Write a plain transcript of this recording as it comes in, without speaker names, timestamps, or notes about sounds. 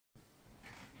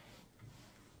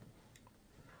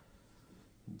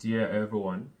Dear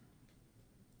everyone,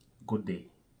 good day.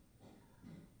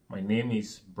 My name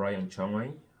is Brian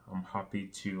Changwai. I'm happy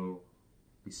to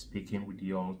be speaking with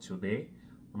you all today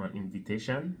on an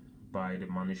invitation by the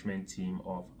management team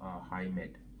of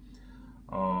HIMED.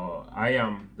 I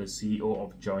am the CEO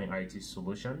of JoinIT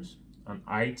Solutions, an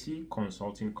IT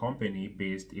consulting company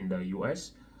based in the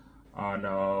US, and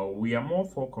we are more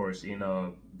focused in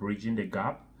bridging the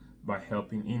gap by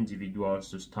helping individuals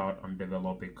to start and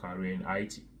develop a career in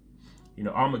IT. You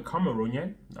know, I'm a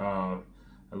Cameroonian. I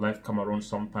left Cameroon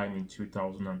sometime in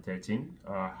 2013.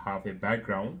 I have a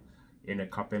background in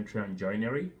carpentry and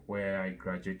joinery, where I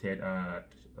graduated at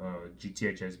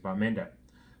GTHS Bamenda,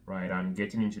 right? I'm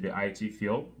getting into the IT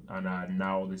field, and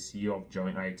now the CEO of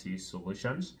JoinIT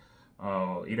Solutions.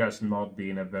 It has not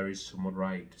been a very smooth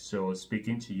ride. So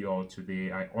speaking to you all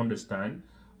today, I understand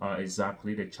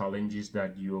exactly the challenges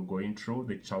that you're going through,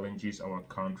 the challenges our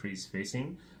country is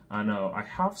facing, and I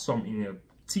have some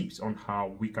tips on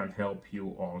how we can help you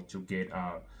all to get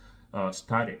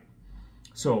started.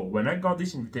 So when I got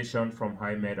this invitation from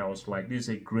HIMED, I was like, this is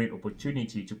a great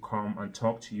opportunity to come and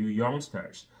talk to you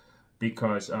youngsters,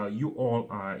 because you all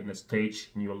are in a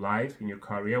stage in your life, in your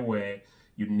career, where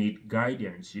you need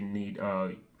guidance, you need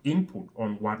input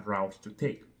on what route to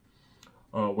take.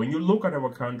 When you look at our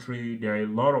country, there are a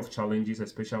lot of challenges,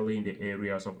 especially in the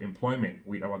areas of employment,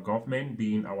 with our government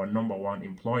being our #1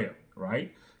 employer,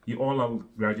 right? You all are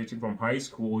graduating from high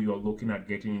school, you're looking at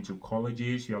getting into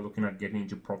colleges, you're looking at getting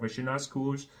into professional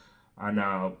schools, and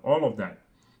all of that.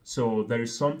 So there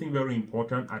is something very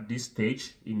important at this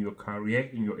stage in your career,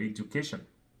 in your education,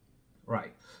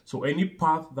 right? So any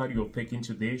path that you're taking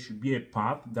today should be a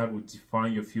path that will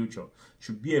define your future,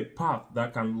 should be a path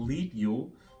that can lead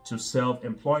you to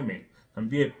self-employment, and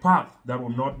be a path that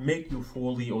will not make you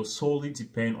fully or solely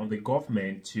depend on the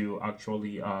government to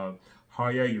actually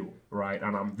hire you, right?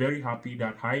 And I'm very happy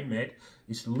that HIMED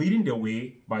is leading the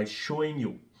way by showing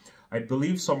you. I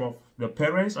believe some of the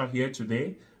parents are here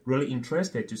today really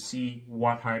interested to see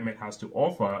what HIMED has to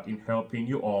offer in helping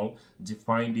you all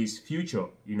define this future,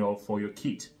 you know, for your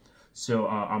kid. So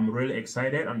I'm really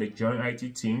excited, and the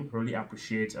JoinIT team really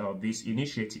appreciates this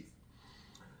initiative.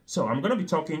 So I'm going to be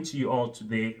talking to you all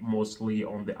today mostly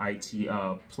on the IT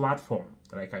platform.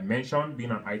 Like I mentioned,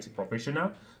 being an IT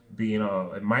professional, being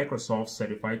a Microsoft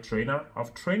certified trainer,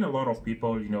 I've trained a lot of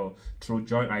people, you know, through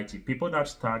JoinIT. People that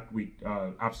start with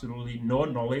absolutely no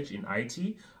knowledge in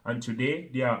IT, and today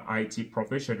they are IT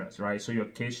professionals, right? So your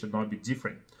case should not be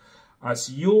different. As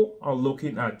you are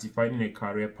looking at defining a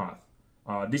career path,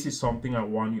 this is something I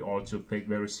want you all to take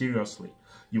very seriously.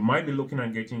 You might be looking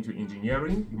at getting into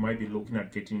engineering, you might be looking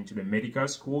at getting into the medical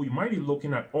school, you might be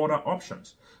looking at other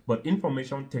options. But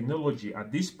information technology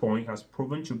at this point has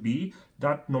proven to be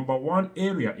that #1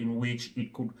 area in which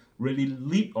it could really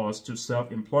lead us to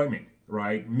self-employment,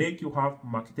 right? Make you have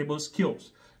marketable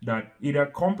skills that either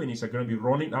companies are going to be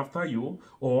running after you,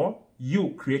 or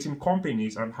you creating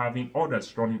companies and having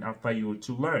others running after you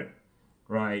to learn.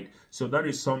 Right, so that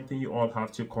is something you all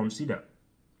have to consider.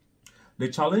 The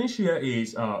challenge here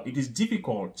is it is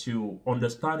difficult to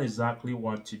understand exactly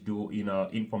what to do in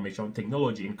information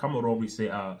technology. In Cameroon, we say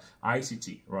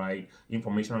ICT, right?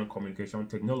 Information and communication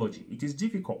technology. It is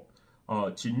difficult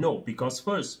to know, because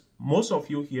first, most of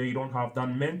you here, you don't have that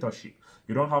mentorship.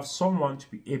 You don't have someone to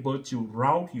be able to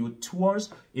route you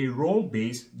towards a role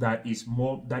base that is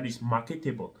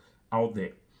marketable out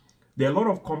there. There are a lot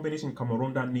of companies in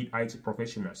Cameroon that need IT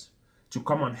professionals to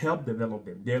come and help develop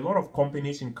them. There are a lot of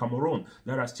companies in Cameroon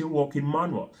that are still working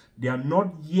manual. They are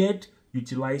not yet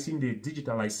utilizing the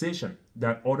digitalization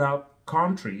that other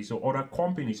countries or other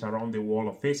companies around the world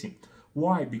are facing.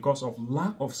 Why? Because of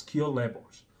lack of skill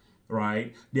levels,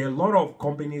 right? There are a lot of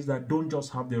companies that don't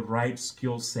just have the right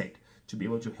skill set to be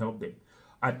able to help them.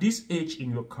 At this age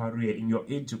in your career, in your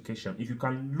education, if you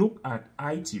can look at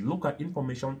IT, look at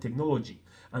information technology,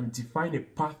 and define a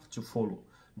path to follow,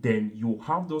 then you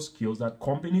have those skills that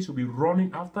companies will be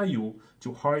running after you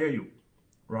to hire you,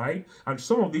 right? And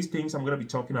some of these things I'm going to be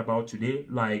talking about today,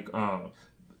 like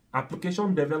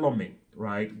application development,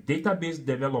 right? Database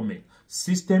development,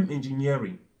 system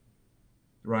engineering,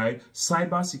 right?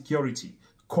 Cyber security,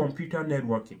 computer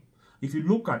networking. If you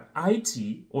look at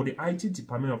IT, or the IT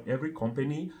department of every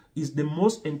company, is the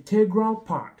most integral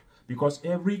part, because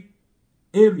every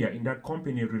area in that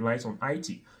company relies on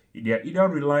IT. They are either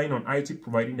relying on IT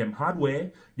providing them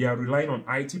hardware, they are relying on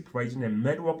IT providing them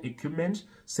network equipment,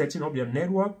 setting up their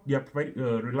network, they are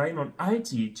relying on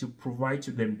IT to provide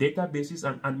to them databases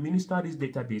and administer these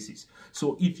databases.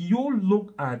 So if you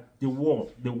look at the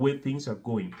world, the way things are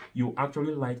going, you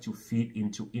actually like to feed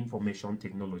into information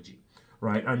technology,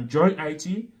 right? And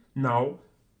JoinIT now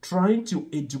trying to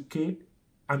educate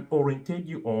and orientate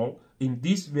you all in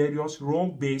these various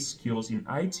role-based skills in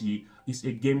IT is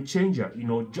a game changer, you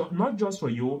know, not just for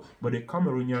you, but the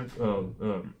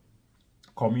Cameroonian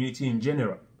community in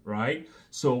general, right?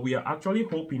 So we are actually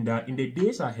hoping that in the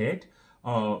days ahead,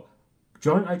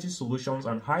 JoinIT Solutions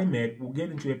and HIMED will get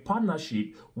into a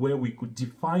partnership where we could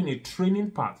define a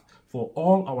training path for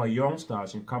all our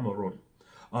youngsters in Cameroon.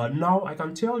 Now, I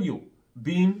can tell you,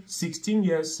 being 16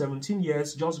 years, 17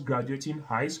 years, just graduating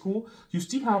high school, you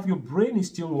still have, your brain is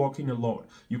still working a lot.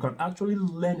 You can actually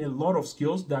learn a lot of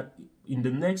skills that in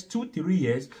the next 2-3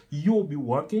 years, you'll be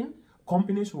working,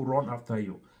 companies will run after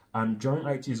you. And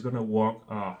JoinIT is going to work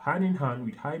hand in hand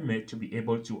with HIMED to be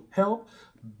able to help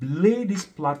lay this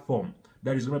platform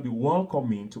that is going to be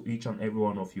welcoming to each and every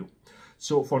one of you.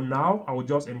 So for now, I will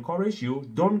just encourage you,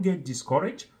 don't get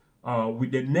discouraged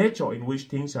with the nature in which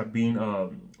things are being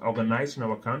organized in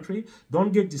our country.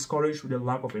 Don't get discouraged with the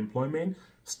lack of employment.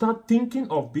 Start thinking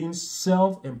of being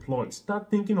self-employed.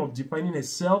 Start thinking of defining a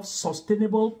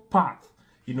self-sustainable path,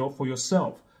 you know, for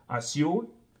yourself as you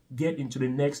get into the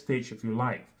next stage of your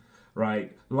life,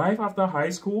 right? Life after high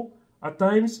school, at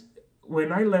times,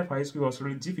 when I left high school, it was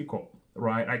really difficult,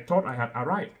 right? I thought I had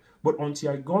arrived. But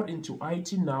until I got into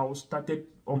IT now, started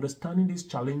understanding these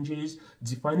challenges,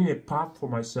 defining a path for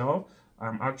myself,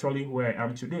 I'm actually where I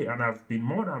am today. And I've been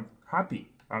more than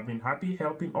happy. I've been happy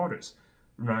helping others,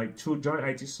 right, through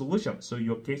JoinIT Solutions. So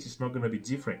your case is not going to be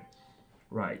different,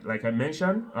 right? Like I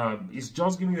mentioned, it's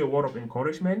just giving you a word of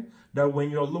encouragement that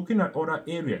when you're looking at other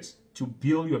areas to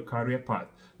build your career path,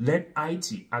 let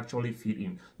IT actually fit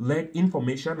in. Let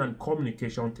information and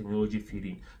communication technology fit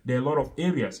in. There are a lot of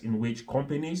areas in which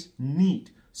companies need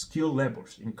skill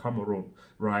levels in Cameroon,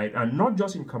 right? And not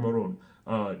just in Cameroon.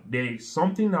 There's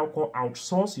something now called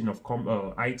outsourcing of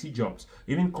IT jobs.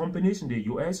 Even companies in the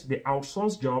US, they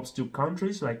outsource jobs to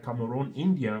countries like Cameroon,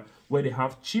 India, where they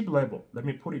have cheap labor. Let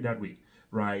me put it that way,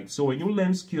 right? So when you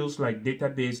learn skills like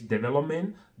database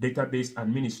development, database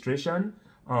administration,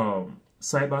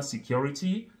 cyber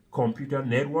security, computer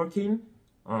networking,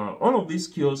 all of these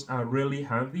skills are really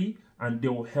handy and they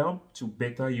will help to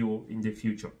better you in the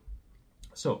future.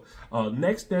 So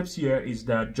next steps here is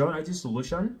that JoinIT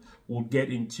Solution will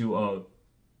get into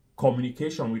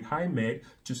communication with HIMED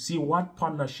to see what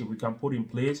partnership we can put in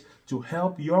place to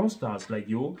help youngsters like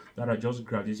you that are just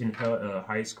graduating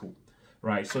high school.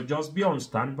 Right, so just be on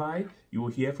standby. You will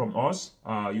hear from us.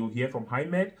 You will hear from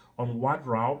HIMED on what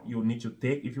route you need to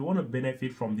take if you want to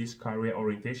benefit from this career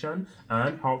orientation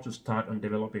and how to start and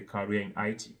develop a career in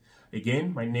IT.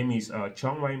 Again, my name is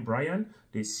Chongwine Brian,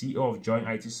 the CEO of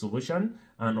JoinIT Solution,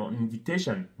 and on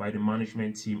invitation by the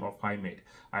management team of HIMED.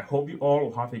 I hope you all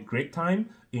will have a great time,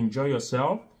 enjoy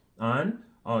yourself, and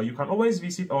you can always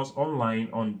visit us online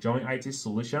on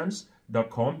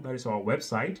joinitsolutions.com. That is our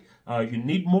website. If you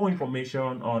need more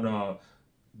information on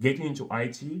getting into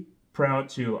IT prior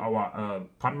to our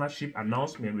partnership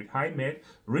announcement with HIMED,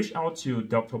 reach out to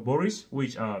Dr. Boris,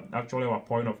 which actually our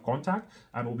point of contact,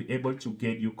 and we'll be able to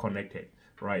get you connected.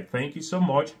 Right. Thank you so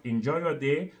much. Enjoy your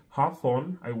day. Have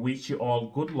fun. I wish you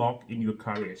all good luck in your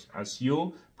careers as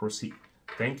you proceed.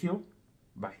 Thank you.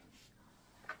 Bye.